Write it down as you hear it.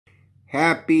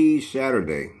Happy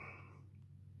Saturday.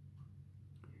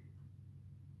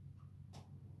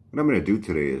 What I'm going to do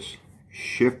today is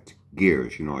shift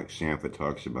gears. You know, like Sanford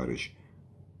talks about his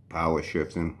power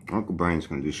shifting. Uncle Brian's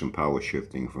going to do some power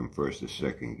shifting from first to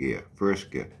second gear.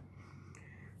 First gear.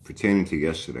 Pertaining to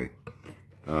yesterday,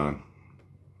 I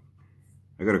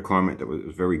got a comment that was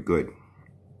very good.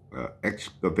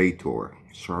 Excavator.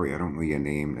 Sorry, I don't know your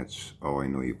name. That's all I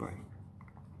know you by.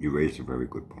 You raised a very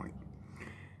good point.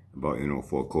 About, you know,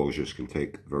 foreclosures can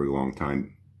take a very long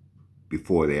time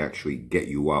before they actually get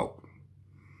you out.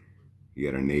 You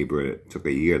had a neighbor that took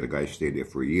a year. The guy stayed there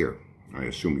for a year. I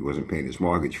assume he wasn't paying his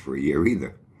mortgage for a year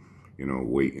either. You know,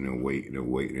 waiting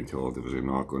until there was a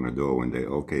knock on the door one day.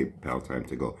 Okay, pal, time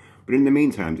to go. But in the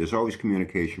meantime, there's always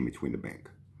communication between the bank.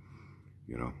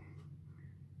 You know,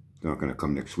 they're not going to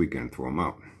come next weekend and throw them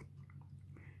out.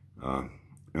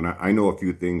 And I know a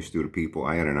few things due to people.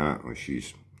 I had an aunt, or she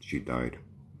died.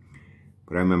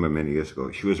 But I remember many years ago,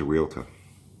 she was a realtor,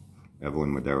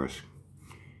 Evelyn Medeiros.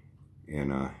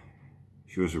 And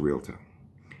she was a realtor.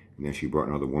 And then she brought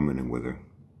another woman in with her,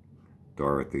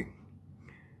 Dorothy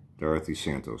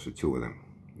Santos, the two of them.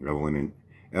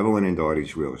 Evelyn and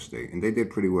Dottie's real estate. And they did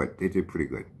pretty good. They did pretty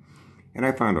good. And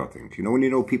I found out things. You know, when you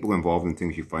know people involved in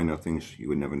things, you find out things you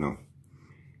would never know.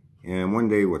 And one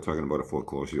day we're talking about a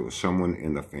foreclosure. There was someone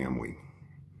in the family,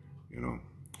 you know,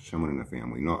 someone in the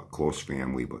family, not close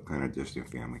family, but kind of distant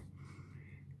family.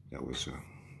 That was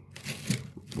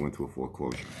went through a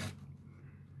foreclosure.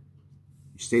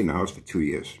 He stayed in the house for 2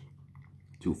 years,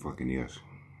 2 fucking years,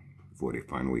 before they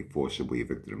finally forcibly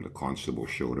evicted him. The constable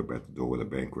showed up at the door with a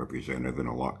bank representative and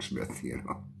a locksmith, you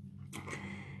know.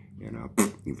 And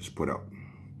he was put out.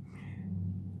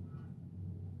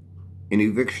 In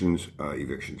evictions,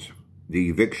 the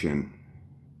eviction,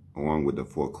 along with the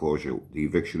foreclosure, the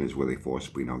eviction is where they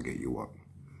forcibly now get you up.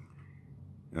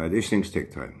 These things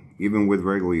take time, even with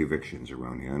regular evictions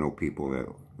around here. I know people that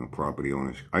are property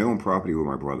owners. I own property with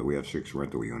my brother. We have 6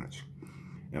 rental units.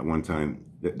 At one time,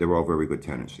 they're all very good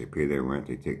tenants. They pay their rent.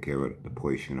 They take care of the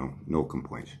place, you know, no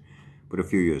complaints. But a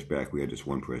few years back, we had this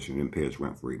one person who didn't pay his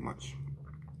rent for 8 months.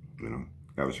 You know,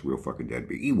 that was a real fucking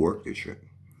deadbeat. He worked this shit.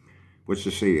 What's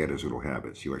to say he had his little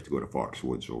habits? He liked to go to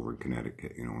Foxwoods over in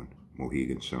Connecticut, you know, in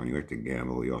Mohegan Sun. He liked to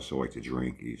gamble. He also liked to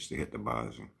drink. He used to hit the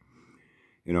bars. And,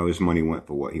 you know, his money went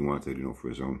for what he wanted, you know, for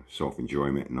his own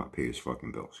self-enjoyment and not pay his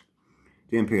fucking bills.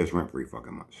 Didn't pay his rent for 8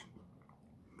 fucking months.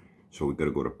 So we got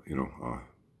to go to, you know,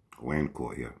 land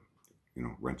court here, you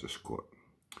know, renters court.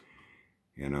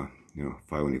 And, you know,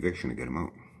 file an eviction to get him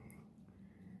out.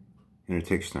 And it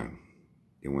takes time.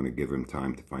 They want to give him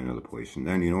time to find another place. And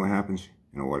then, you know what happens?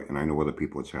 You know what? And I know other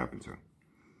people it's happened to.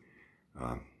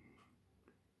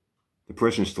 The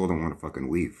person still don't want to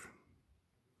fucking leave.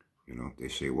 You know, they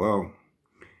say, well,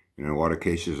 you know, in a lot of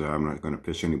cases, I'm not going to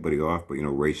piss anybody off, but, you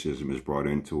know, racism is brought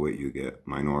into it. You get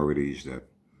minorities that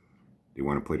they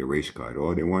want to play the race card.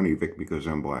 Oh, they want to evict because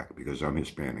I'm black, because I'm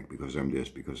Hispanic, because I'm this,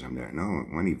 because I'm that. No,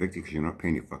 I want to evict you because you're not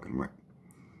paying your fucking rent.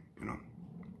 You know.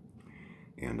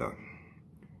 And,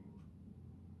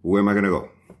 where am I going to go?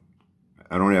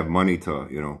 I don't have money to,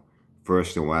 you know,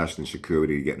 first and last in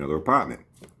security to get another apartment.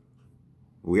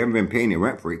 We haven't been paying your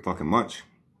rent for 8 fucking months.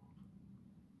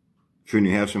 Shouldn't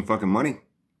you have some fucking money?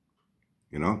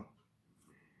 You know?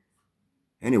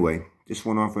 Anyway, this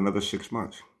went on for another 6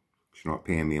 months. She's not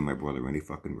paying me and my brother any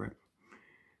fucking rent.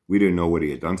 We didn't know what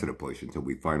he had done to the place until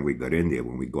we finally got in there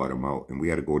when we got him out. And we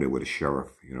had to go there with a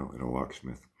sheriff, you know, and a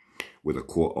locksmith. With a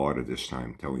court order this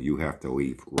time, telling you have to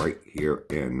leave right here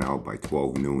and now by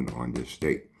 12 noon on this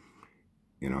date.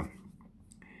 You know,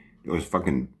 there was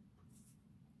fucking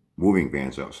moving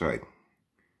vans outside.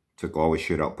 Took all this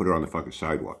shit out, put it on the fucking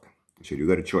sidewalk. I said, you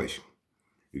got a choice.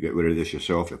 You get rid of this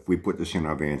yourself. If we put this in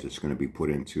our vans, it's going to be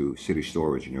put into city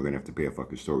storage, and you're going to have to pay a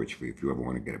fucking storage fee if you ever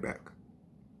want to get it back.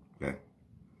 Okay?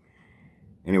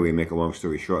 Anyway, make a long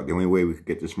story short, the only way we could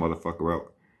get this motherfucker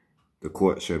out, the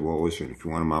court said, well, listen, if you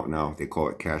want them out now, they call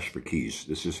it cash for keys.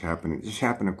 This is happening. This is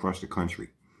happening across the country.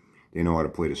 They know how to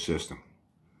play the system.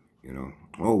 You know,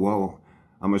 oh, well,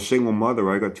 I'm a single mother.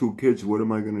 I got 2 kids. What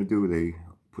am I going to do? They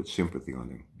put sympathy on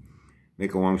them.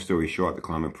 Make a long story short, the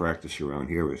common practice around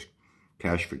here is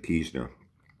cash for keys now.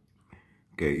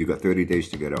 Okay, you got 30 days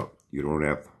to get out. You don't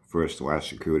have first, last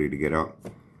security to get out.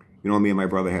 You know, me and my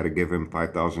brother had to give him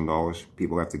 $5,000.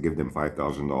 People have to give them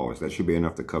 $5,000. That should be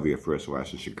enough to cover your first,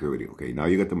 last, and security. Okay, now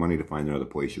you got the money to find another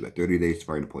place. You got 30 days to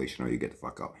find a place. Now you get the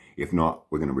fuck out. If not,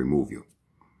 we're going to remove you.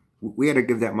 We had to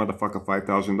give that motherfucker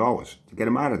 $5,000 to get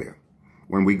him out of there.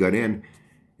 When we got in,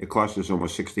 it cost us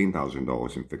almost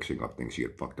 $16,000 in fixing up things. He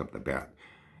had fucked up the bath.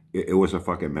 It was a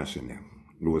fucking mess in there.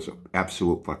 It was an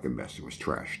absolute fucking mess. It was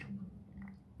trashed.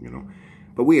 you know.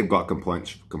 But we have got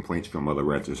complaints from other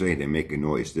renters. Hey, they're making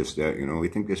noise, this, that, you know. We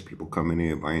think there's people coming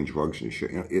in buying drugs and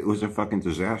shit. You know, it was a fucking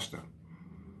disaster.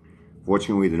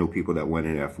 Fortunately, the new people that went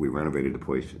in after we renovated the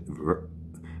place,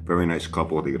 very nice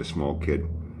couple. They got a small kid,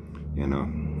 you know.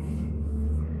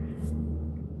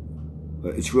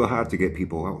 But it's real hard to get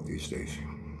people out these days.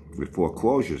 With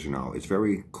foreclosures now, it's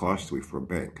very costly for a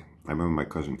bank. I remember my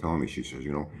cousin telling me, she says,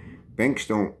 you know, banks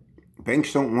don't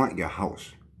want your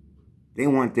house. They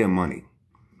want their money.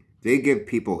 They give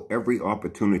people every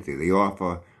opportunity. They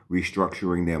offer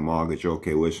restructuring their mortgage.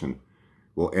 Okay, listen,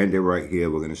 we'll end it right here.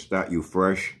 We're going to start you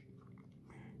fresh.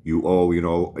 You owe, you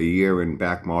know, a year in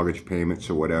back mortgage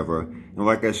payments or whatever. And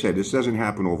like I said, this doesn't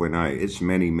happen overnight. It's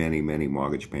many, many, many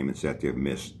mortgage payments that they've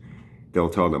missed. They'll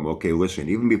tell them, okay, listen,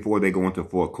 even before they go into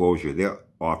foreclosure, they're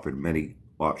offered many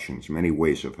options, many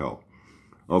ways of help.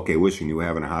 Okay, listen, you're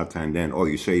having a hard time then. Oh,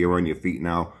 you say you're on your feet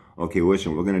now. Okay,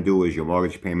 listen, what we're going to do is your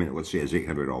mortgage payment, let's say, is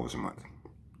 $800 a month.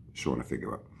 Just want to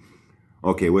figure out.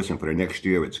 Okay, listen, for the next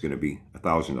year, it's going to be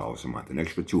 $1,000 a month. An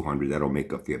extra $200, that'll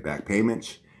make up for your back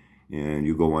payments. And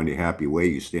you go on your happy way.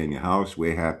 You stay in your house.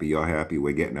 We're happy. You're happy.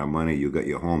 We're getting our money. You got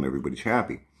your home. Everybody's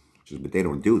happy. Says, but they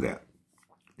don't do that.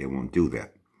 They won't do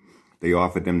that. They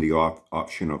offer them the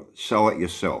option of sell it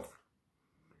yourself.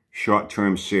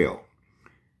 Short-term sale.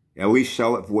 At least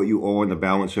sell it for what you owe on the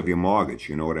balance of your mortgage.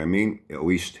 You know what I mean? At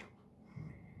least.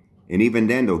 And even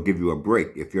then, they'll give you a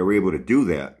break. If you're able to do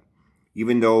that,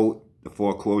 even though the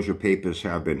foreclosure papers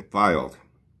have been filed,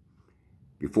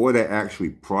 before they're actually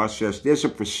processed, there's a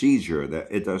procedure that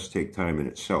it does take time in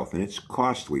itself. And it's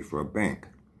costly for a bank.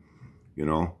 You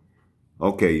know?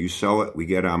 Okay, you sell it. We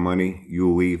get our money.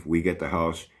 You leave. We get the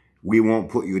house. We won't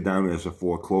put you down as a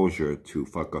foreclosure to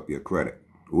fuck up your credit.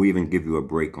 We'll even give you a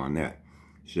break on that.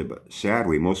 She said, but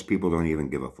sadly, most people don't even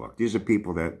give a fuck. These are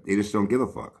people that, they just don't give a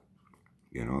fuck.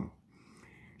 You know?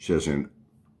 She says, and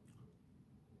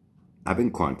I've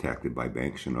been contacted by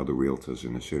banks and other realtors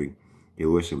in the city. Hey,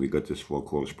 listen, we got this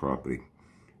foreclosed property.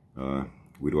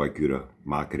 We'd like you to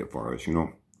market it for us. You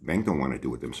know, bank don't want to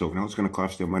do it themselves. Now it's going to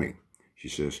cost their money. She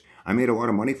says, I made a lot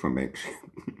of money from banks.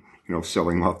 You know,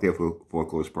 selling off their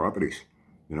foreclosed properties.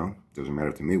 You know, doesn't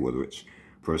matter to me whether it's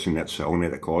a person that's selling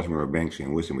it that calls me or a bank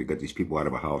saying, listen, we got these people out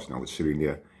of a house. Now it's sitting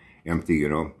there empty, you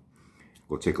know.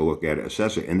 Go take a look at it,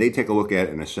 assess it. And they take a look at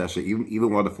it and assess it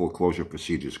even while the foreclosure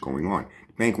procedure is going on.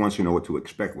 The bank wants to know what to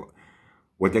expect,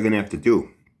 what they're going to have to do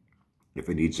if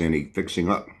it needs any fixing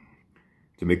up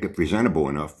to make it presentable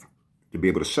enough to be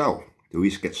able to sell, to at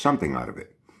least get something out of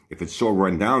it. If it's so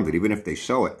run down that even if they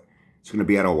sell it, it's going to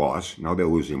be at a loss. Now they're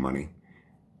losing money.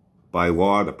 By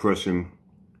law, the person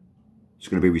is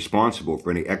going to be responsible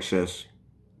for any excess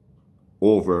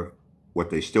over what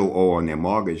they still owe on their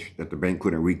mortgage that the bank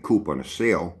couldn't recoup on a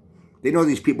sale. They know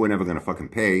these people are never going to fucking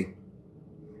pay.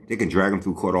 They can drag them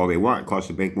through court all they want. It costs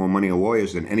the bank more money and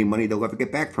lawyers than any money they'll ever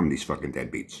get back from these fucking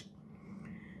deadbeats.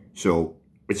 So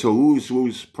it's a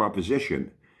lose-lose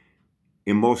proposition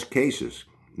in most cases,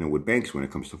 you know, with banks when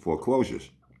it comes to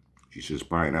foreclosures. She says,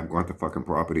 Brian, I've gone to fucking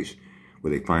properties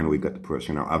where they finally got the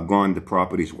person out. I've gone to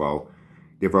properties while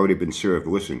they've already been served.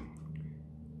 Listen,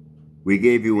 we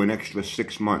gave you an extra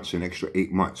 6 months, an extra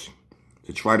 8 months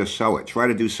to try to sell it. Try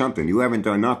to do something. You haven't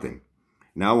done nothing.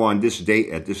 Now on this date,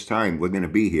 at this time, we're going to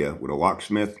be here with a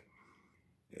locksmith,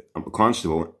 a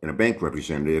constable, and a bank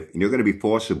representative, and you're going to be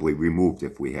forcibly removed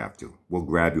if we have to. We'll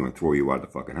grab you and throw you out of the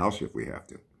fucking house if we have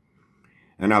to.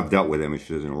 And I've dealt with them. It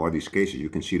says in a lot of these cases, you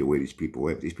can see the way these people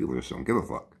live. These people just don't give a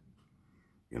fuck.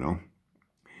 You know?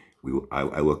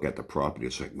 I look at the property.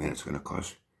 It's like, man, it's going to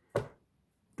cost.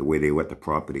 The way they let the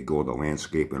property go, the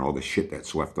landscape and all the shit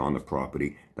that's left on the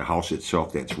property. The house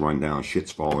itself that's run down.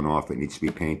 Shit's falling off. It needs to be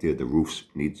painted. The roof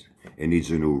needs a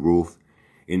new roof.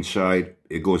 Inside,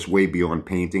 it goes way beyond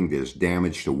painting. There's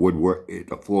damage to woodwork,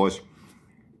 the floors.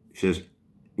 It says,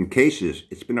 in cases,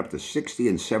 it's been up to $60,000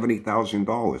 and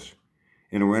 $70,000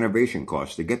 in a renovation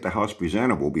cost to get the house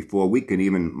presentable before we can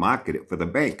even market it for the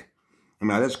bank. And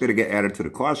now that's going to get added to the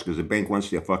cost because the bank wants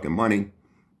their fucking money.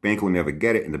 Bank will never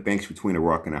get it, and the bank's between a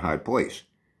rock and a hard place.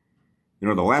 You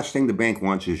know, the last thing the bank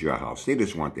wants is your house. They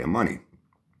just want their money.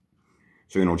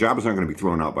 So, you know, jobbers aren't going to be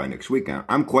thrown out by next weekend.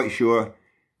 I'm quite sure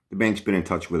the bank's been in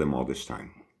touch with them all this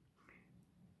time.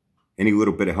 Any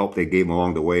little bit of help they gave him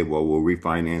along the way, well, we'll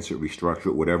refinance it, restructure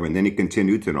it, whatever, and then he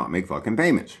continued to not make fucking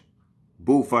payments.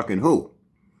 Boo fucking who?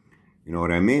 You know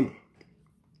what I mean?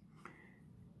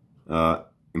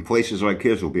 In places like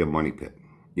his, will be a money pit.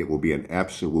 It will be an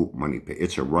absolute money pit.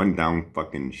 It's a rundown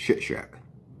fucking shit shack.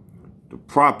 The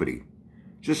property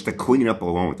Just to clean up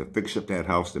alone, to fix up that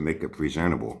house, to make it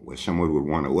presentable, where someone would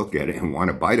want to look at it and want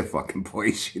to buy the fucking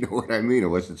place. You know what I mean?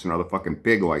 Unless it's another fucking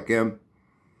pig like him.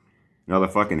 Another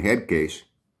fucking head case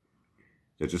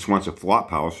that just wants a flop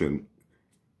house, and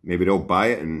maybe they'll buy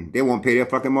it and they won't pay their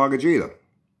fucking mortgage either.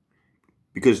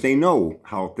 Because they know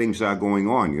how things are going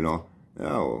on, you know.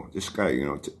 Oh, this guy, you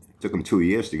know, took him 2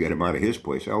 years to get him out of his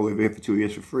place. I'll live here for 2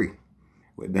 years for free.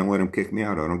 Then let him kick me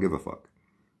out. I don't give a fuck.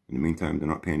 In the meantime, they're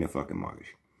not paying their fucking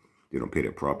mortgage. They don't pay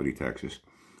their property taxes.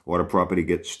 Or the property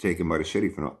gets taken by the city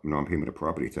for non-payment of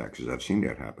property taxes. I've seen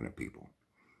that happen to people.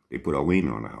 They put a lien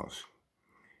on the house.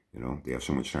 You know, they have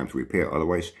so much time to repair.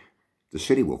 Otherwise, the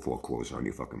city will foreclose on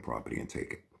your fucking property and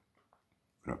take it.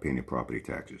 They're not paying their property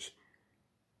taxes.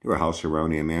 There are houses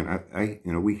around here, man.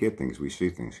 You know, we hear things, we see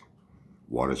things.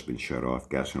 Water's been shut off,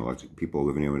 gas and electric. People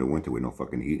living here in the winter with no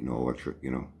fucking heat, no electric,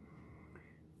 you know.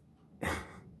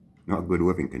 Not good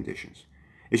living conditions.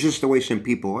 It's just the way some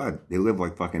people are. They live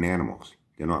like fucking animals.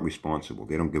 They're not responsible.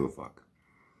 They don't give a fuck.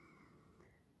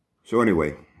 So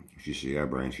anyway, she said, yeah,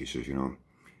 Brian, she says, you know,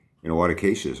 in a lot of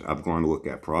cases, I've gone to look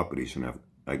at properties and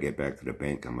I get back to the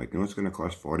bank. I'm like, you know, it's going to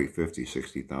cost $40,000,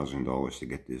 $50,000, $60,000 to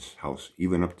get this house,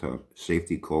 even up to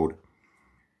safety code.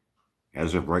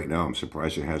 As of right now, I'm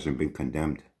surprised it hasn't been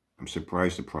condemned. I'm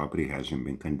surprised the property hasn't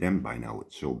been condemned by now.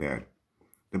 It's so bad.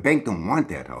 The bank don't want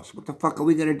that house. What the fuck are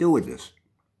we going to do with this?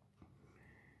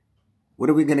 What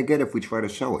are we going to get if we try to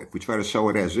sell it? If we try to sell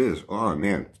it as is, oh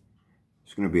man,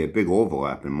 it's going to be a big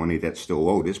overlap in money that's still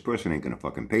owed. This person ain't going to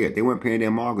fucking pay it. They weren't paying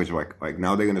their mortgage. Like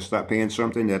now they're going to stop paying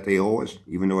something that they owe us,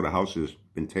 even though the house has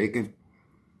been taken.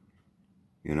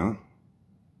 You know?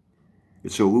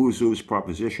 It's a lose-lose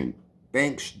proposition.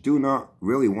 Banks do not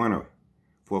really want to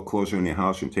foreclose on your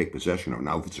house and take possession of it.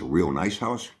 Now, if it's a real nice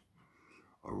house,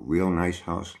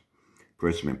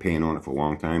 person been paying on it for a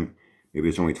long time, maybe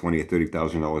it's only $20,000 or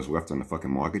 $30,000 left on the fucking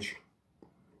mortgage,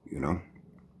 you know,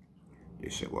 they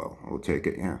say, well, I'll take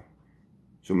it, yeah.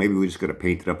 So maybe we just got to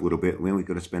paint it up a little bit. Well, we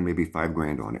got to spend maybe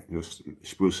 $5,000 on it, just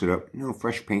spruce it up, you know,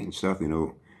 fresh paint and stuff, you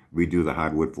know, redo the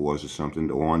hardwood floors or something.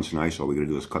 The lawn's nice. All we got to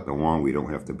do is cut the lawn. We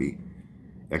don't have to be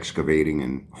excavating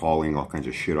and hauling all kinds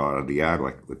of shit out of the yard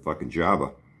like with fucking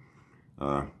Java.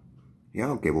 Yeah,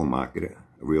 okay, we'll market it.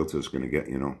 A realtor's going to get,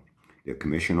 you know, their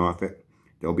commission off it.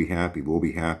 They'll be happy. We'll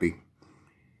be happy.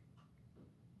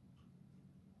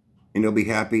 And they'll be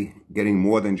happy getting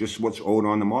more than just what's owed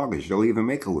on the mortgage. They'll even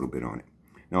make a little bit on it.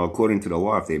 Now, according to the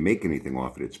law, if they make anything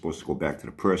off it, it's supposed to go back to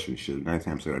the person. She says, 9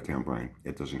 times out of 10, Brian,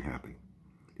 it doesn't happen.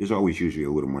 There's always usually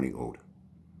a little money owed.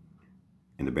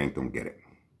 And the bank don't get it.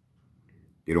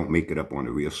 They don't make it up on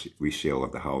the resale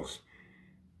of the house.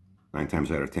 9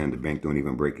 times out of 10, the bank don't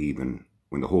even break even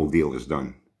when the whole deal is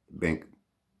done. The bank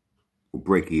will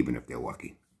break even if they're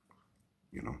lucky,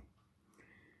 you know.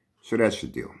 So that's the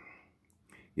deal.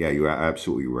 Yeah, you are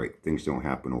absolutely right. Things don't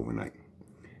happen overnight.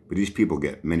 But these people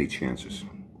get many chances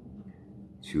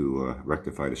to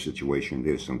rectify the situation.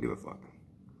 They just don't give a fuck.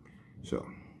 So,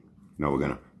 now we're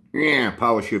going to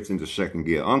power shift into second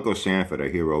gear. Uncle Sanford, I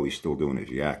hear all he's still doing is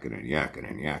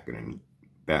yakking and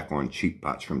back on cheap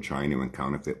pots from China and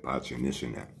counterfeit pots and this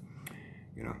and that.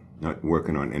 You know, not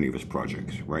working on any of his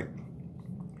projects, right?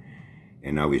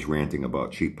 And now he's ranting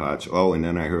about cheap pots. Oh, and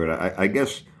then I heard, I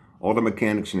guess all the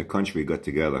mechanics in the country got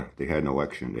together. They had an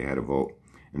election. They had a vote.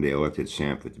 And they elected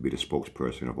Sanford to be the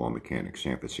spokesperson of all mechanics.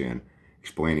 Sanford saying,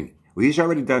 explaining. Well, he's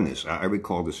already done this. I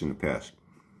recall this in the past.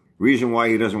 Reason why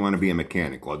he doesn't want to be a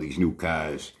mechanic. All these new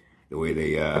cars, the way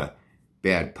they,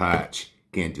 bad parts,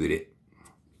 can't do that.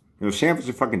 You know, Sanford's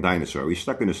a fucking dinosaur. He's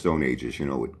stuck in the Stone Ages, you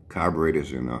know, with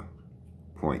carburetors and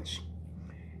points.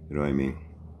 You know what I mean?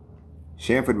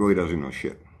 Sanford really doesn't know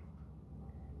shit.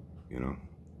 You know?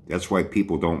 That's why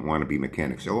people don't want to be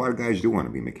mechanics. A lot of guys do want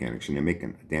to be mechanics, and they're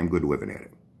making a damn good living at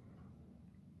it.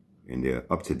 And they're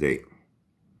up to date.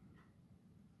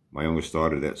 My youngest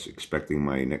daughter that's expecting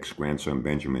my next grandson,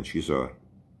 Benjamin, she's a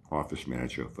office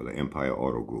manager for the Empire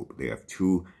Auto Group. They have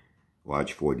 2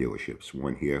 large Ford dealerships,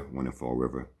 one here, one in Fall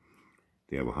River.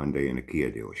 They have a Hyundai and a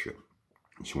Kia dealership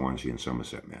in Swansea and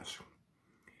Somerset, Mass.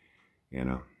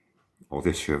 And all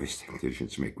their service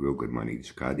technicians make real good money.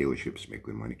 These car dealerships make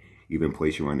good money. Even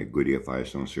place you on at Goodyear,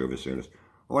 Firestone Service Centers.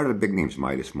 A lot of the big names,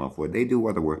 Midas, Muffler, they do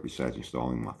other work besides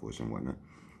installing mufflers and whatnot.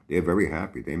 They're very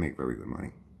happy. They make very good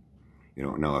money. You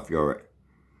know, now if you're at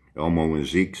Elmo and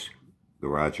Zeke's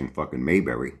garage in fucking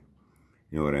Mayberry,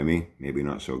 you know what I mean? Maybe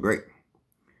not so great.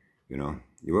 You know,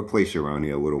 you have a place around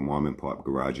here, little mom and pop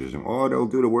garages, and they'll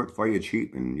do the work for you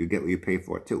cheap, and you get what you pay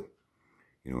for it too.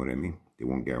 You know what I mean? They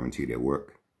won't guarantee their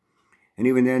work. And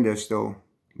even then, they're still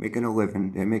making a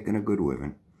living. They're making a good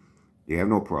living. They have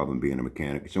no problem being a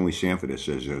mechanic. It's only Sanford that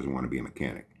says he doesn't want to be a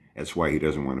mechanic. That's why he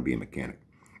doesn't want to be a mechanic.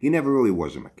 He never really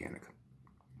was a mechanic.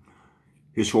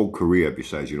 His whole career,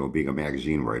 besides, being a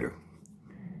magazine writer,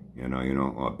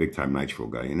 a big-time Nitro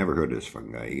guy. You never heard of this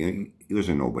fucking guy. He was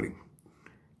a nobody.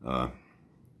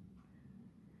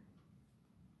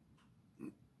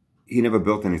 He never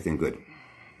built anything good.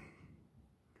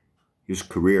 His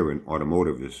career in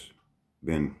automotive has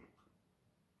been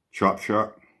chop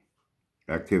shop,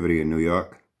 activity in New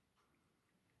York,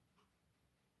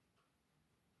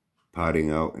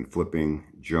 partying out and flipping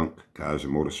junk cars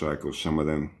and motorcycles. Some of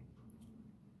them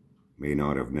may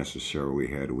not have necessarily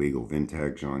had legal VIN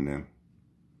tags on them.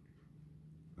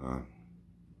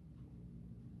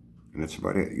 And that's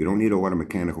about it. You don't need a lot of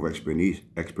mechanical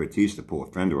expertise to pull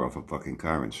a fender off a fucking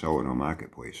car and sell it on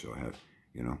Marketplace. So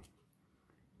you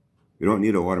don't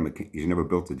need a lot of he's never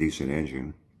built a decent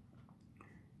engine.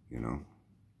 He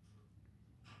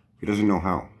doesn't know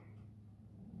how.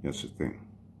 That's the thing.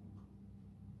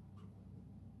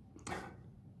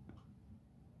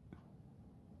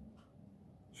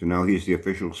 So now he's the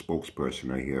official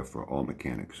spokesperson, I hear, for all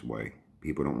mechanics. Why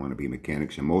people don't want to be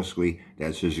mechanics, and mostly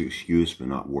that's his excuse for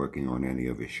not working on any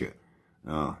of his shit.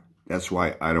 That's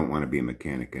why I don't want to be a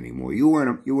mechanic anymore. You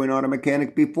were not a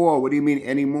mechanic before. What do you mean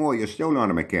anymore? You're still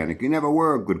not a mechanic. You never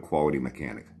were a good quality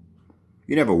mechanic.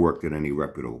 You never worked at any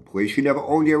reputable place. You never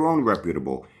owned your own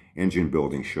reputable engine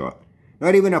building shop.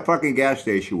 Not even a fucking gas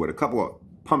station with a couple of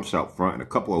pumps out front and a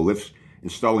couple of lifts,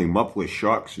 installing muffler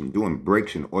shocks and doing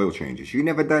brakes and oil changes. You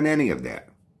never done any of that.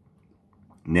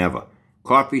 Never.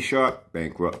 Coffee shop,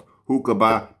 bankrupt. Hookah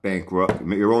bar, bankrupt.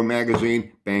 Your own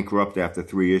magazine, bankrupt after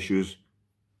 3 issues.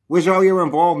 Where's all your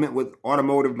involvement with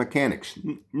automotive mechanics?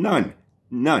 None.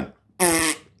 None.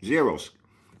 Zeros.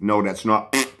 No, that's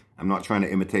not. I'm not trying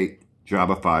to imitate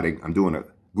Jabba farting. I'm doing a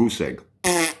goose egg.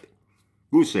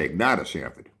 Goose egg, not a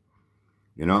Sanford.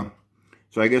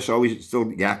 So I guess always still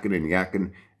yakking and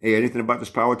yakking. Hey, anything about this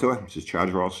power tour? Is this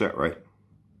charger all set, right?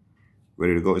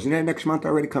 Ready to go. Isn't that next month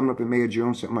already, coming up in May or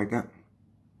June, something like that?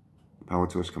 Power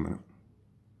tour's coming up.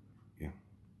 Yeah.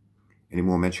 Any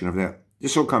more mention of that?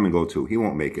 This will come and go too. He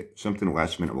won't make it. Something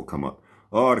last minute will come up.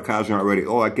 Oh, the cars aren't ready.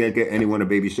 Oh, I can't get anyone to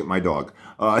babysit my dog.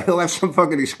 He'll have some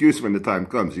fucking excuse when the time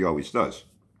comes. He always does.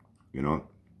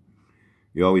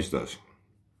 He always does.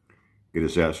 Get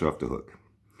his ass off the hook.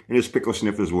 And his pickle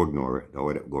sniffers will ignore it. They'll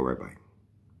let it go right by.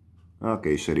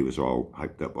 Okay, he said he was all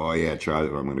hyped up. Oh, yeah, Charlie,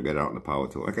 I'm going to get out in the power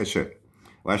tour. Like I said,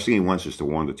 last thing he wants is to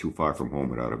wander too far from home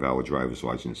without a valid driver's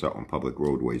license out on public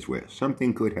roadways where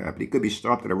something could happen. He could be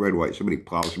stopped at a red light. Somebody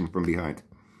plows him from behind.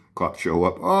 Cops show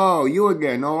up. Oh, you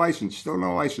again. No license. Still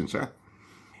no license, huh?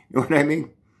 You know what I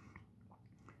mean?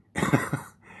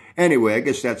 Anyway, I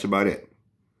guess that's about it.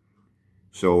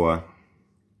 So,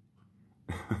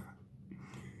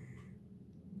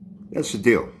 that's the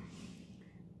deal.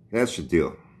 That's the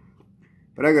deal.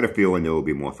 But I got a feeling there will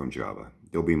be more from Java.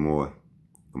 There'll be more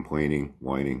complaining,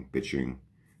 whining, bitching,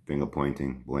 finger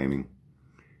pointing, blaming,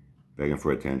 begging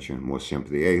for attention, more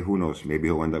sympathy. Hey, who knows? Maybe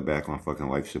he'll end up back on fucking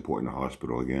life support in the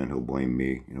hospital again. He'll blame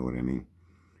me. You know what I mean?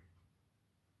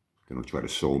 Then he'll try to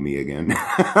soul me again.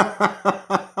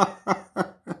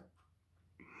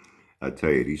 I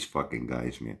tell you, these fucking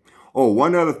guys, man. Oh,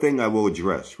 one other thing I will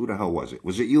address. Who the hell was it?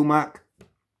 Was it you, Mark?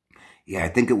 Yeah, I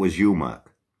think it was you, Mark.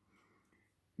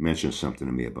 Mentioned something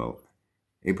to me about,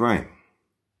 hey, Brian,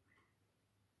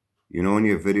 in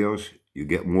your videos, you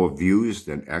get more views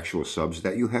than actual subs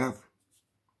that you have?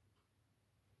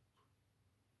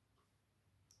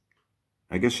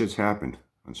 I guess it's happened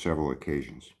on several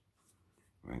occasions,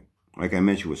 right? Like I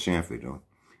mentioned with Sanford,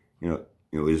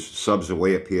 his subs are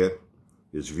way up here.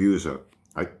 His views are,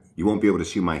 you won't be able to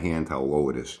see my hand how low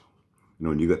it is.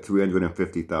 When you got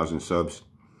 350,000 subs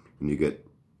and you get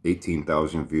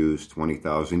 18,000 views,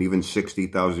 20,000, even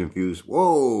 60,000 views.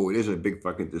 Whoa, there's a big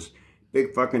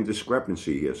fucking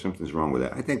discrepancy here. Something's wrong with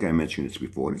that. I think I mentioned this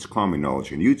before, and it's common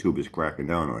knowledge, and YouTube is cracking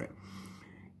down on it.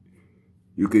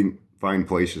 You can find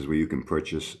places where you can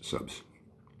purchase subs.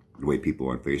 The way people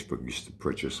on Facebook used to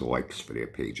purchase likes for their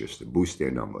pages to boost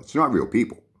their number. It's not real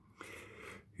people.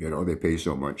 They pay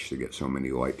so much to get so many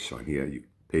likes on here. You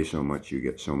pay so much, you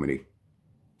get so many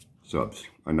subs.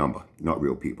 A number, not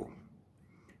real people.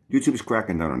 YouTube's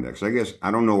cracking down on that. So I guess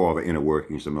I don't know all the inner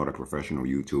workings. I'm not a professional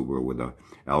YouTuber with the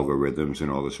algorithms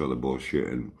and all this other bullshit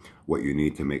and what you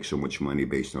need to make so much money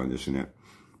based on this and that.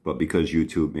 But because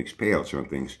YouTube makes payouts on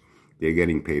things, they're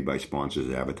getting paid by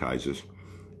sponsors, advertisers,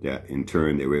 that in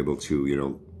turn they're able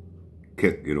to,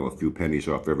 kick, a few pennies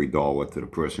off every dollar to the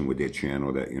person with their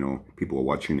channel that, people are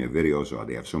watching their videos or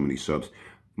they have so many subs.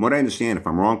 From what I understand, if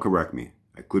I'm wrong, correct me.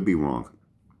 I could be wrong.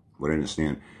 What I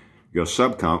understand, Your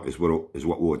sub count is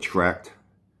what will attract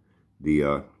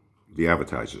the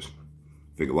advertisers.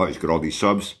 Figure, well, he's got all these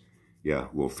subs. Yeah,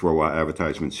 we'll throw our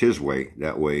advertisements his way.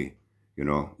 That way, you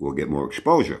know, we'll get more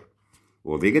exposure.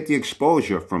 Well, they get the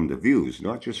exposure from the views,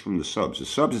 not just from the subs. The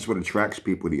subs is what attracts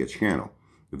people to your channel.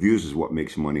 The views is what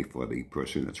makes money for the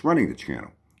person that's running the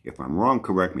channel. If I'm wrong,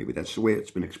 correct me, but that's the way it's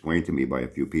been explained to me by a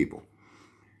few people.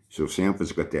 So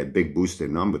Sanford's got that big boosted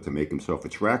number to make himself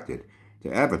attracted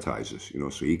to advertisers, you know,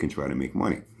 so he can try to make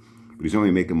money. But he's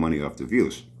only making money off the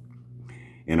views.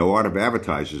 And a lot of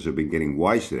advertisers have been getting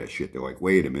wise to that shit. They're like,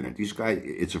 wait a minute, these guys,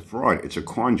 it's a fraud. It's a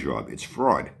con job. It's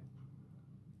fraud.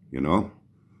 You know?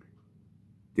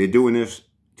 They're doing this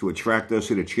to attract us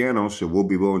to the channel, so we'll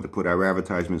be willing to put our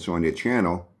advertisements on their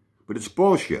channel. But it's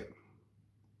bullshit.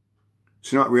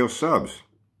 It's not real subs.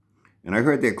 And I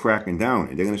heard they're cracking down,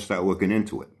 and they're going to start looking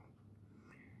into it.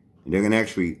 And they're going to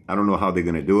actually, I don't know how they're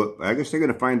going to do it, but I guess they're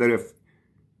going to find out if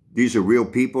these are real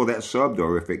people that subbed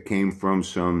or if it came from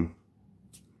some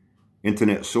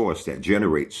internet source that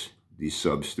generates these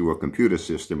subs through a computer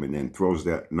system and then throws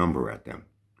that number at them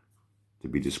to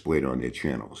be displayed on their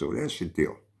channel. So that's your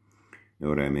deal. You know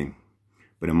what I mean?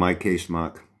 But in my case,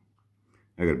 Mark,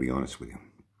 I got to be honest with you.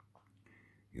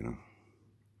 You know,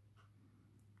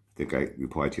 I think I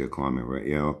replied to your comment, right?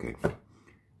 Yeah, okay.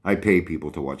 I pay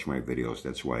people to watch my videos.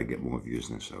 That's why I get more views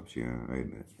than subs. Yeah, I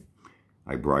admit.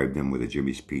 I bribe them with a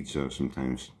Jimmy's Pizza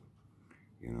sometimes.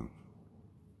 You know,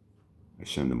 I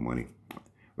send them money.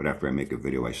 But after I make a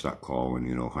video, I start calling,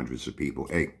 you know, hundreds of people.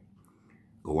 Hey,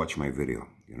 go watch my video.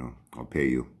 You know, I'll pay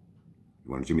you.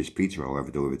 You want a Jimmy's Pizza? I'll have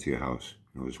it delivered to your house.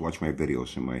 You know, just watch my videos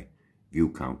so my view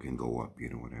count can go up. You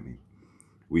know what I mean?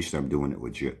 At least I'm doing it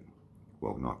legit.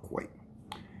 Well, not quite.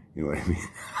 You know what I mean?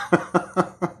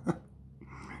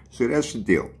 So that's the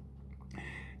deal.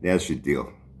 That's the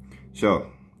deal.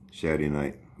 So, Saturday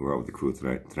night, we're out with the crew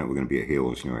tonight. Tonight we're going to be at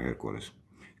Halos near our headquarters.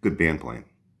 Good band playing.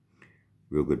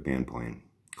 Real good band playing.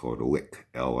 Called Lick.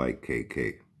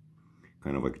 L-I-K-K.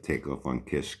 Kind of like a takeoff on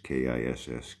Kiss.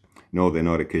 K-I-S-S. No, they're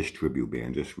not a Kiss tribute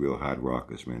band. Just real hard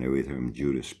rockers, man. Everything from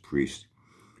Judas Priest,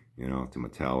 you know, to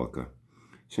Metallica.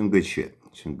 Some good shit.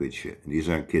 Some good shit. And these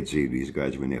aren't kids either. These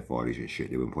guys are in their 40s and shit.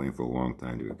 They've been playing for a long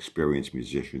time. They're experienced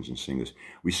musicians and singers.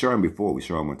 We saw them before. We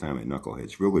saw them one time at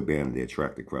Knuckleheads. Real good band, and they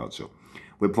attract the crowd. So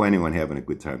we're planning on having a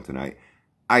good time tonight.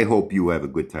 I hope you have a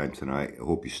good time tonight. I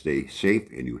hope you stay safe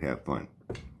and you have fun.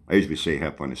 I usually say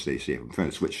have fun and stay safe. I'm trying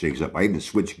to switch things up. I even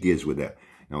switched gears with that.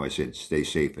 Now I said stay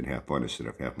safe and have fun instead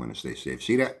of have fun and stay safe.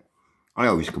 See that? I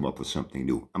always come up with something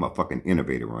new. I'm a fucking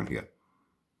innovator on here.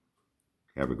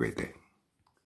 Have a great day.